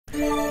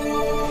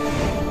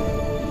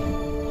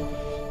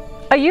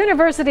A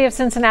University of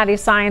Cincinnati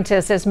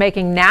scientist is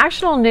making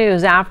national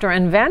news after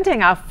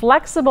inventing a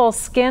flexible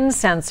skin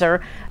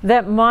sensor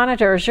that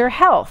monitors your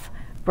health.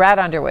 Brad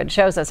Underwood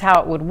shows us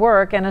how it would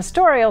work in a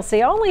story you'll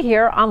see only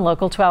here on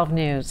Local 12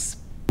 News.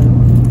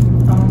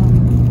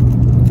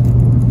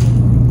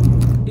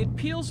 It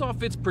peels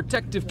off its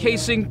protective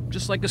casing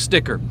just like a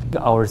sticker.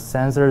 Our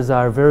sensors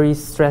are very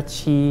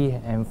stretchy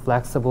and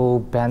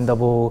flexible,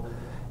 bendable.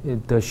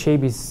 The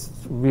shape is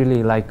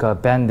really like a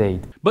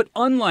Band-Aid. But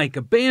unlike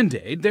a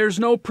Band-Aid, there's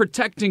no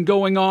protecting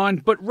going on,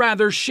 but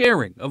rather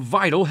sharing of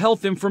vital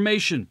health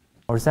information.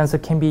 Our sensor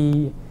can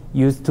be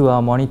used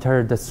to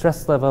monitor the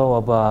stress level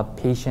of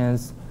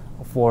patients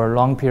for a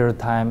long period of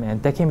time,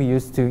 and that can be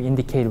used to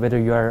indicate whether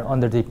you are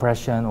under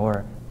depression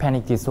or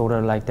panic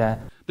disorder like that.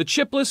 The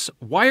chipless,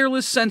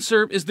 wireless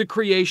sensor is the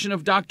creation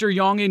of Dr.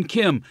 Yong-In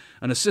Kim,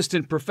 an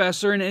assistant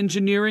professor in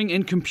engineering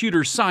and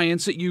computer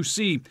science at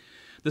UC.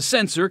 The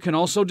sensor can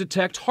also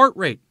detect heart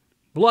rate,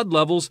 blood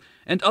levels,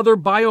 and other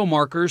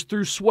biomarkers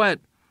through sweat.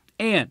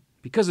 And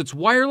because it's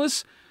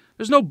wireless,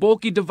 there's no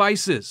bulky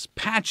devices,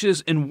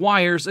 patches, and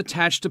wires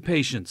attached to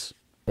patients.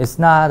 It's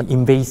not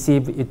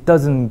invasive. It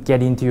doesn't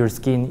get into your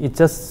skin. It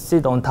just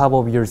sits on top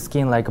of your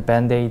skin like a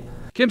Band-Aid.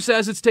 Kim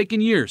says it's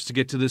taken years to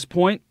get to this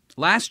point.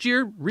 Last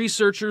year,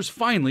 researchers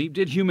finally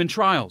did human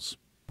trials.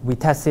 We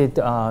tested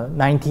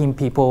 19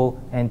 people,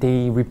 and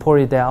they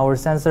reported that our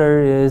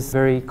sensor is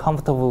very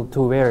comfortable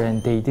to wear,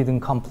 and they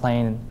didn't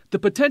complain. The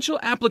potential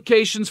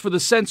applications for the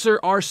sensor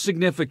are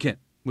significant,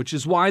 which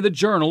is why the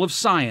Journal of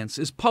Science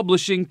is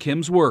publishing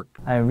Kim's work.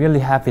 I'm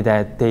really happy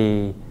that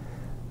they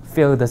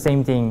feel the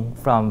same thing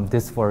from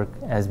this work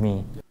as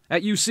me.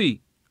 At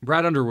UC,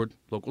 Brad Underwood,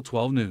 Local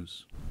 12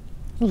 News.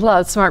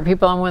 Love smart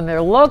people, and when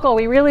they're local,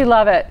 we really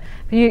love it.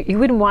 You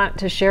wouldn't want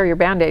to share your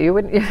Band-Aid. You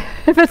wouldn't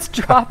if it's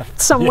dropped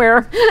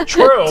somewhere. Yeah,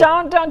 true.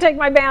 Don't take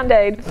my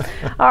Band-Aid.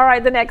 All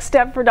right, the next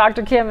step for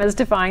Dr. Kim is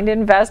to find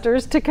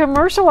investors to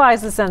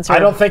commercialize the sensor. I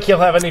don't think he'll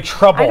have any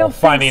trouble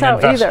finding so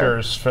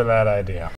investors for that idea.